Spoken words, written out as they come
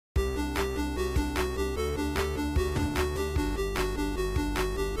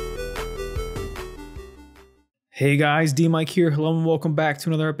Hey guys, DMic here. Hello and welcome back to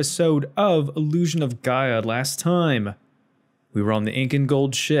another episode of Illusion of Gaia. Last time, we were on the ink and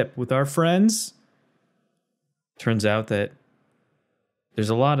gold ship with our friends. Turns out that there's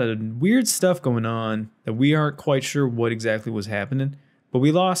a lot of weird stuff going on that we aren't quite sure what exactly was happening. But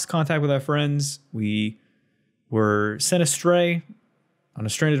we lost contact with our friends. We were sent astray on a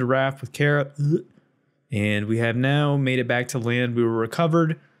stranded raft with Kara. And we have now made it back to land. We were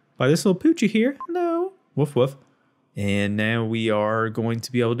recovered by this little poochie here. Hello. Woof woof. And now we are going to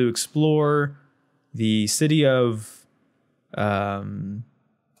be able to explore the city of, I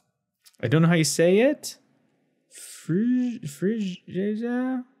don't know how you say it. Phrygia?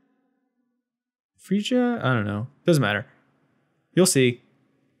 I don't know. Doesn't matter. You'll see.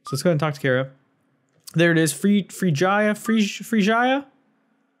 So let's go ahead and talk to Kara. There it is. Phrygia.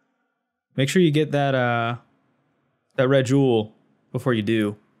 Make sure you get that that red jewel before you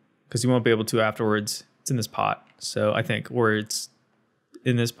do, because you won't be able to afterwards. It's in this pot. So I think, or it's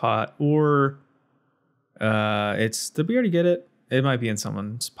in this pot, or did we already get it? It might be in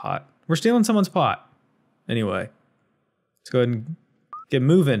someone's pot. We're stealing someone's pot. Anyway, let's go ahead and get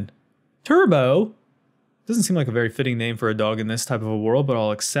moving. Turbo? Doesn't seem like a very fitting name for a dog in this type of a world, but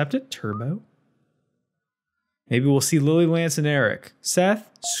I'll accept it. Turbo. Maybe we'll see Lily, Lance, and Eric. Seth,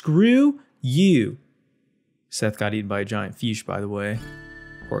 screw you. Seth got eaten by a giant fish, by the way.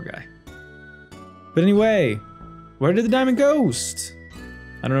 Poor guy. But anyway, where did the Diamond Coast?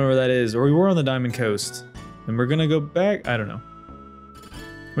 I don't know where that is. Or we were on the Diamond Coast. And we're gonna go back. I don't know.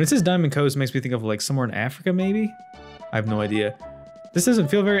 When it says Diamond Coast, it makes me think of like somewhere in Africa, maybe? I have no idea. This doesn't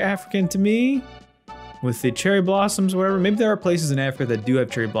feel very African to me. With the cherry blossoms, whatever. Maybe there are places in Africa that do have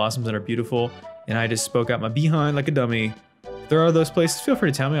cherry blossoms that are beautiful. And I just spoke out my behind like a dummy. If there are those places, feel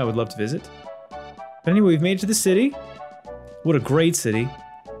free to tell me. I would love to visit. But anyway, we've made it to the city. What a great city.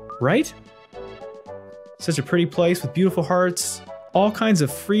 Right? Such a pretty place with beautiful hearts, all kinds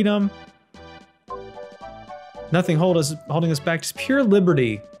of freedom. Nothing holding us back, just pure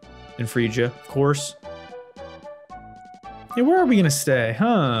liberty in Phrygia, of course. Yeah, where are we gonna stay,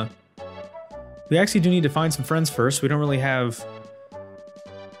 huh? We actually do need to find some friends first. We don't really have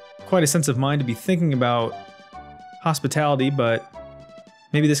quite a sense of mind to be thinking about hospitality, but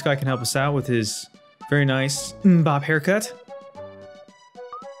maybe this guy can help us out with his very nice bob haircut.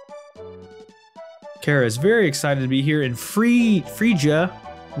 Kara is very excited to be here in Phrygia,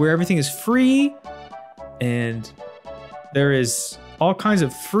 where everything is free, and there is all kinds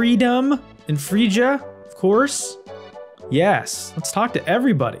of freedom in Phrygia, of course. Yes, let's talk to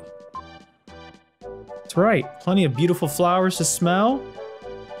everybody. That's right, plenty of beautiful flowers to smell,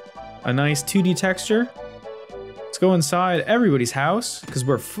 a nice 2D texture. Let's go inside everybody's house, because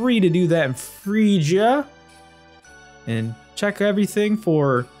we're free to do that in Phrygia, and check everything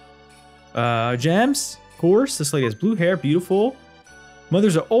for gems, of course. This lady has blue hair, beautiful.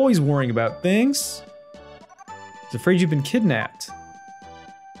 Mothers are always worrying about things. She's afraid you've been kidnapped.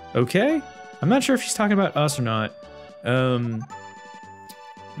 Okay. I'm not sure if she's talking about us or not. That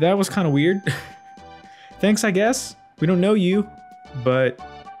was kind of weird. Thanks, I guess. We don't know you, but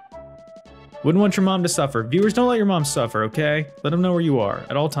wouldn't want your mom to suffer. Viewers, don't let your mom suffer, okay? Let them know where you are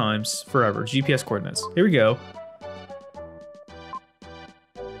at all times, forever. GPS coordinates. Here we go.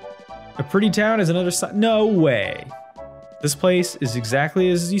 A pretty town is another side. No way. This place is exactly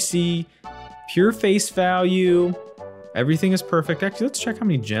as you see. Pure face value. Everything is perfect. Actually, let's check how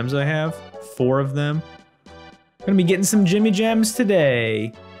many gems I have. 4 of them. I'm gonna be getting some Jimmy gems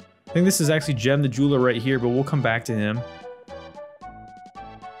today. I think this is actually Gem the jeweler right here, but we'll come back to him.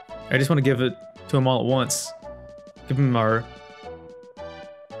 I just want to give it to him all at once. Give him our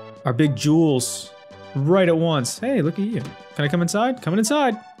big jewels right at once. Hey, look at you. Can I come inside? Coming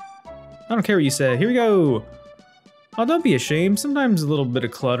inside. I don't care what you say. Here we go. Oh, don't be ashamed. Sometimes a little bit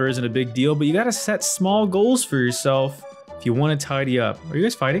of clutter isn't a big deal, but you gotta set small goals for yourself if you want to tidy up. Are you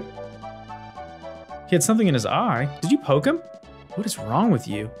guys fighting? He had something in his eye. Did you poke him? What is wrong with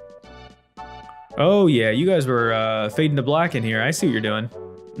you? Oh yeah, you guys were fading to black in here. I see what you're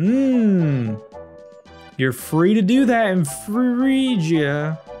doing. You're free to do that in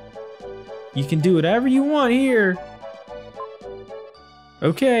Phrygia. You can do whatever you want here.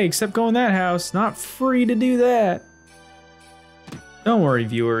 Okay, except go in that house. Not free to do that. Don't worry,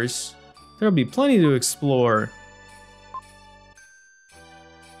 viewers. There'll be plenty to explore.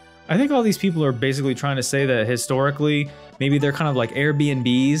 I think all these people are basically trying to say that historically, maybe they're kind of like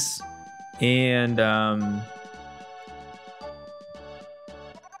Airbnbs, and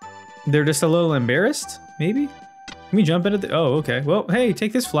they're just a little embarrassed, maybe? Can we jump into the... Oh, okay. Well, hey,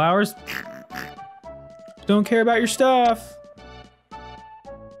 take this, flowers. Don't care about your stuff.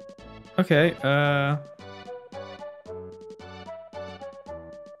 Okay,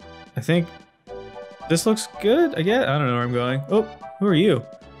 I think this looks good, I guess. I don't know where I'm going. Oh, who are you?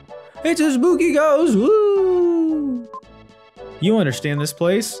 It's a spooky ghost, woo! You understand this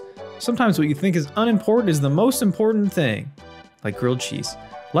place? Sometimes what you think is unimportant is the most important thing. Like grilled cheese.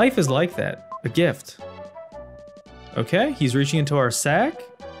 Life is like that, a gift. Okay, he's reaching into our sack.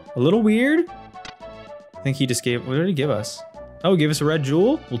 A little weird. I think he just gave, what did he give us? Oh, give us a red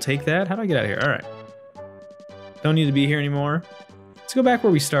jewel? We'll take that. How do I get out of here? All right. Don't need to be here anymore. Let's go back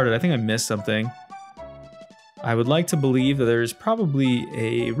where we started. I think I missed something. I would like to believe that there's probably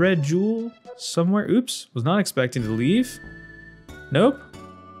a red jewel somewhere. Oops, was not expecting to leave. Nope.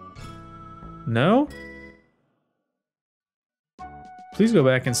 No. Please go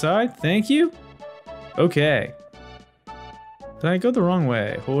back inside. Thank you. Okay. Did I go the wrong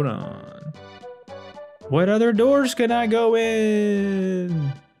way? Hold on. What other doors can I go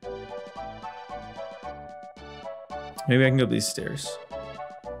in? Maybe I can go up these stairs.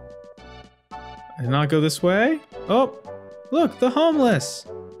 I did not go this way. Oh, look, the homeless.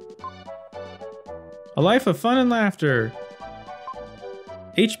 A life of fun and laughter.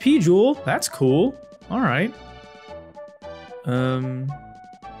 HP jewel, that's cool. All right. Can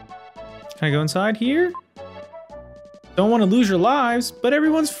I go inside here? Don't want to lose your lives, but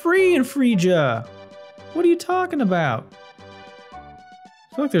everyone's free in Phrygia. What are you talking about?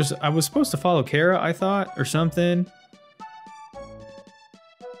 I feel like I was supposed to follow Kara, I thought, or something.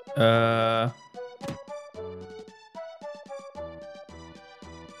 Did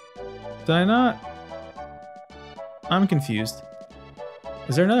I not? I'm confused.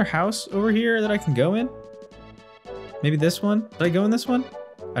 Is there another house over here that I can go in? Maybe this one? Did I go in this one?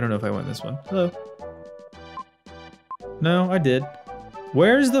 I don't know if I went in this one. Hello. No, I did.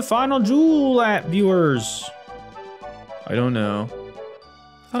 Where's the final jewel at, viewers? I don't know.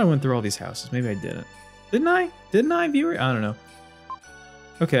 I thought I went through all these houses. Maybe I didn't. Didn't I? Didn't I, viewer? I don't know.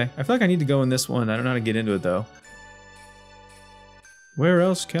 Okay, I feel like I need to go in this one. I don't know how to get into it, though. Where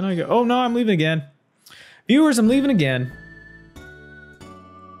else can I go? Oh, no, I'm leaving again. Viewers, I'm leaving again.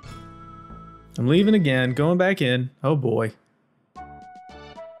 I'm leaving again, going back in. Oh, boy.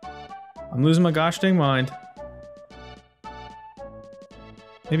 I'm losing my gosh dang mind.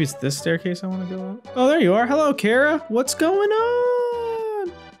 Maybe it's this staircase I want to go up. Oh, there you are. Hello, Kara. What's going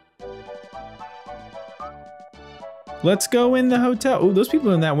on? Let's go in the hotel. Oh, those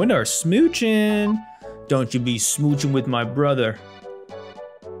people in that window are smooching. Don't you be smooching with my brother.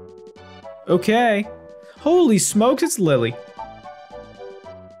 Okay. Holy smokes, it's Lily.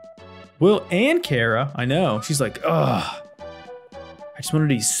 Will and Kara. I know. She's like, ugh. I just wanted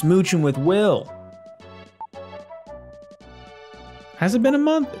to be smooching with Will. Has it been a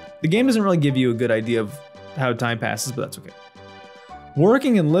month? The game doesn't really give you a good idea of how time passes, but that's okay.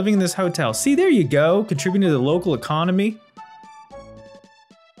 Working and living in this hotel. See, there you go. Contributing to the local economy.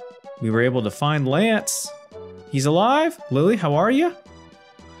 We were able to find Lance. He's alive? Lily, how are you?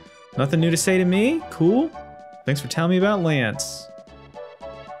 Nothing new to say to me? Cool. Thanks for telling me about Lance.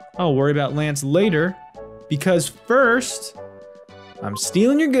 I'll worry about Lance later, because first, I'm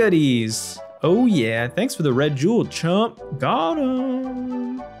stealing your goodies. Oh yeah, thanks for the red jewel, chump. Got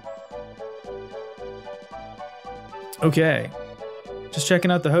him. Okay, just checking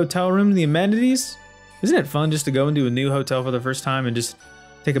out the hotel room and the amenities. Isn't it fun just to go into a new hotel for the first time and just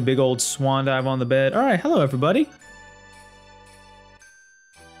take a big old swan dive on the bed? All right, hello everybody.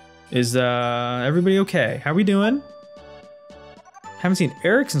 Is everybody okay? How we doing? Haven't seen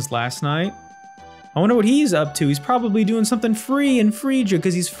Eric since last night. I wonder what he's up to. He's probably doing something free in Phrygia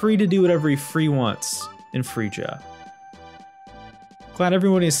because he's free to do whatever he free wants in Phrygia. Glad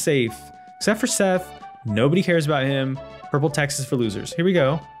everyone is safe. Except for Seth. Nobody cares about him. Purple text is for losers. Here we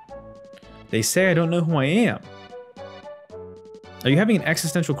go. They say I don't know who I am. Are you having an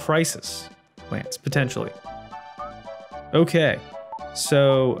existential crisis, Lance? Potentially. Okay.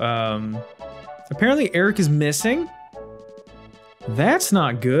 So, apparently Eric is missing. That's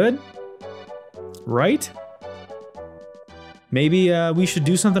not good. Right? Maybe we should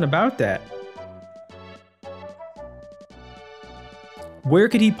do something about that. Where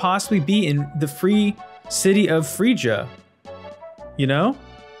could he possibly be in the free city of Phrygia? You know?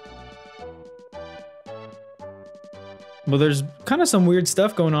 Well, there's kind of some weird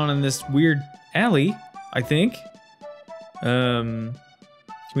stuff going on in this weird alley, I think. Can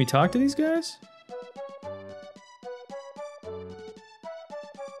we talk to these guys?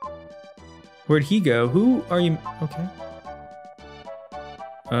 Where'd he go? Who are you? Okay.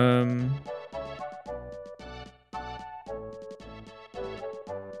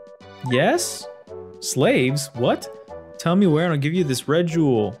 Yes? Slaves? What? Tell me where and I'll give you this red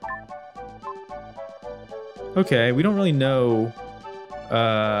jewel. Okay, we don't really know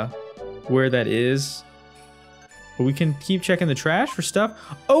where that is. But we can keep checking the trash for stuff.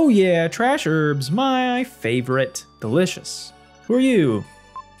 Oh yeah, trash herbs, my favorite. Delicious. Who are you?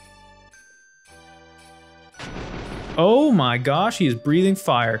 Oh my gosh, he is breathing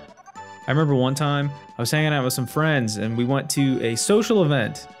fire. I remember one time I was hanging out with some friends and we went to a social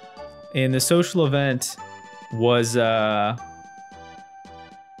event. And the social event was at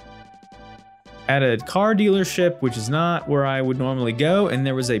a car dealership, which is not where I would normally go. And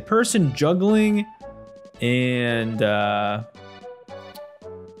there was a person juggling and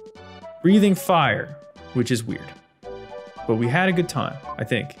breathing fire, which is weird. But we had a good time, I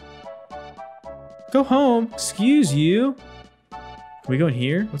think. Go home, excuse you. Can we go in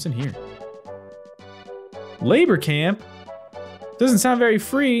here? What's in here? Labor camp? Doesn't sound very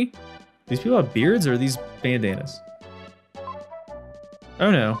free. These people have beards or are these bandanas?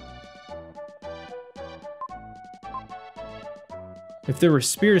 Oh no. If there were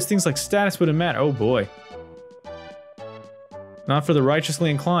spirits, things like status wouldn't matter. Oh boy. Not for the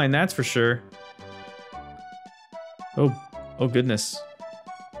righteously inclined, that's for sure. Oh goodness.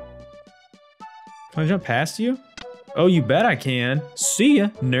 Can I jump past you? Oh, you bet I can. See ya,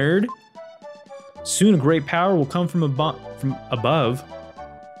 nerd. Soon a great power will come from above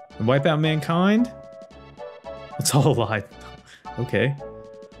and wipe out mankind. It's all a lie. Okay.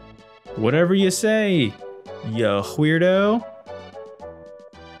 Whatever you say, you weirdo.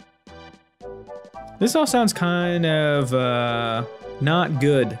 This all sounds kind of not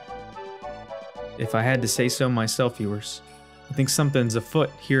good, if I had to say so myself, viewers. I think something's afoot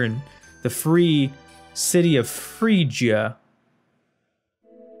here in the free city of Phrygia.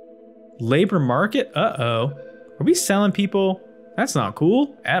 Labor market? Uh-oh. Are we selling people? That's not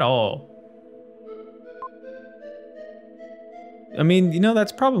cool at all. I mean, you know,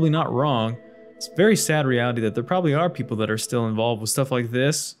 that's probably not wrong. It's a very sad reality that there probably are people that are still involved with stuff like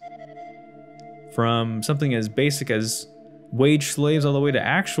this. From something as basic as wage slaves all the way to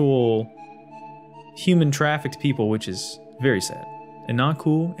actual human trafficked people, which is very sad and not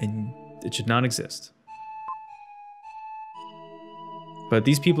cool, and it should not exist. But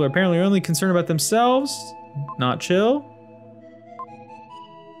these people are apparently only concerned about themselves, not chill.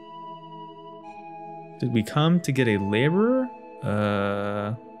 Did we come to get a laborer?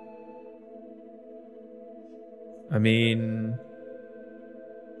 I mean,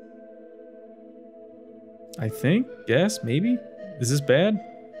 I think, guess, maybe. Is this bad?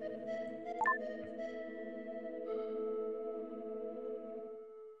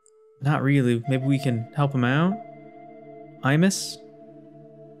 Not really. Maybe we can help him out. Imus?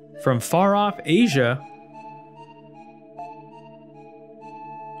 From far off Asia?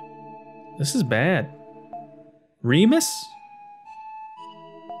 This is bad. Remus?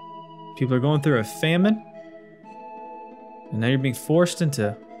 People are going through a famine. And now you're being forced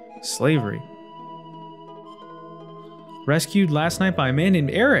into slavery. Rescued last night by a man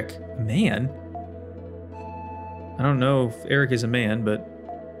named Eric. A man? I don't know if Eric is a man, but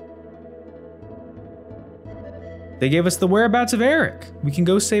they gave us the whereabouts of Eric. We can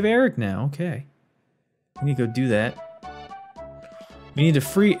go save Eric now. Okay. We need to go do that. We need to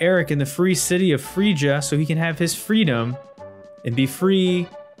free Eric in the free city of Phrygia so he can have his freedom and be free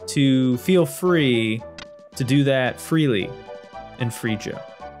to feel free to do that freely in Phrygia.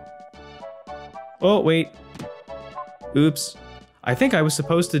 Oh, wait. Oops. I think I was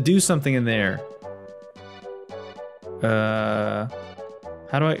supposed to do something in there. How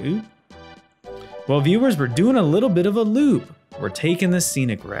do I, oop? Well, viewers, we're doing a little bit of a loop. We're taking the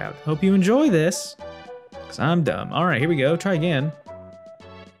scenic route. Hope you enjoy this, because I'm dumb. All right, here we go. Try again.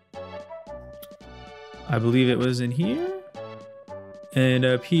 I believe it was in here and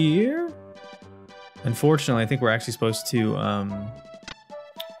up here. Unfortunately, I think we're actually supposed to,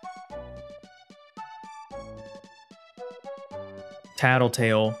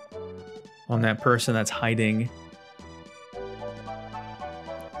 tattletale on that person that's hiding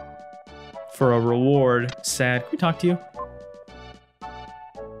for a reward. Sad. Can we talk to you?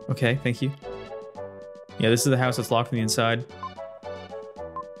 Okay, thank you. Yeah, this is the house that's locked from the inside.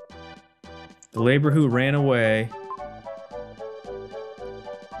 The laborer who ran away.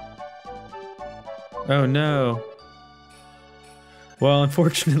 Oh no. Well,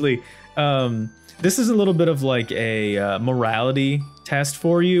 unfortunately, this is a little bit of like a morality test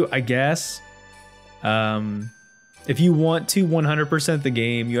for you, I guess. If you want to 100% the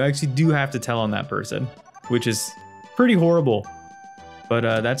game, you actually do have to tell on that person, which is pretty horrible.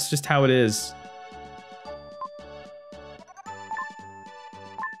 But that's just how it is.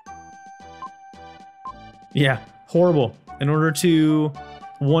 Yeah, horrible. In order to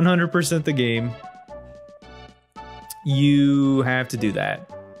 100% the game, you have to do that.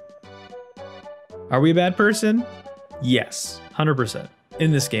 Are we a bad person? Yes, 100%.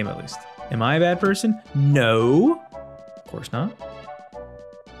 In this game, at least. Am I a bad person? No. Of course not.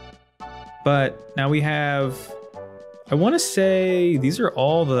 But now we have, I want to say these are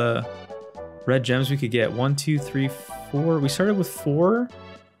all the red gems we could get. 1, 2, 3, 4. We started with 4.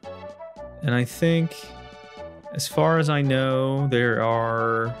 And I think, as far as I know, there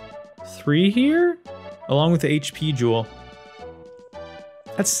are 3 here, along with the HP jewel.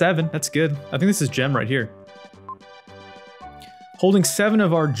 That's 7. That's good. I think this is gem right here. Holding 7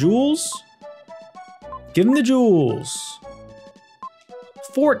 of our jewels. Give him the jewels.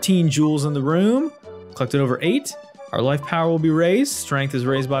 14 jewels in the room. Collected over 8. Our life power will be raised. Strength is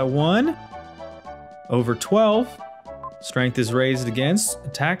raised by 1. Over 12. Strength is raised against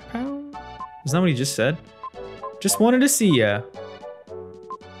attack power. Isn't that what he just said? Just wanted to see ya.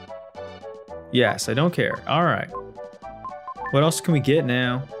 Yes, I don't care. All right. What else can we get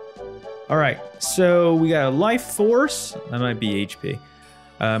now? All right, so we got a life force. That might be HP.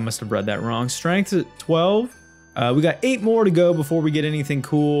 Must have read that wrong. Strength at 12. We got 8 more to go before we get anything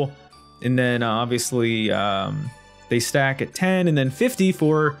cool. And then obviously they stack at 10 and then 50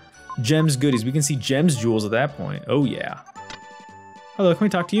 for gems goodies. We can see gems jewels at that point. Oh yeah. Hello, can we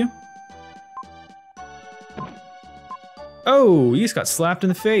talk to you? Oh, you just got slapped in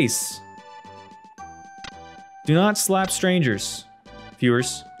the face. Do not slap strangers,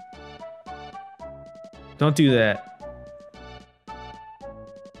 viewers. Don't do that.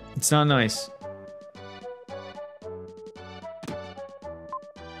 It's not nice.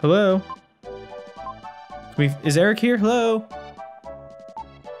 Hello? Is Eric here? Hello?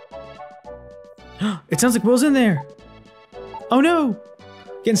 It sounds like Will's in there. Oh no!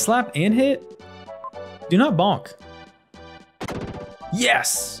 Getting slapped and hit? Do not bonk.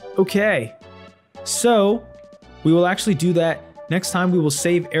 Yes! Okay. So, we will actually do that. Next time we will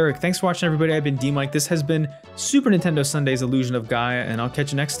save Eric. Thanks for watching, everybody. I've been DMic. This has been Super Nintendo Sunday's Illusion of Gaia, and I'll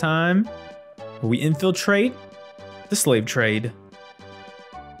catch you next time where we infiltrate the slave trade.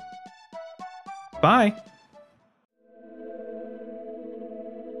 Bye.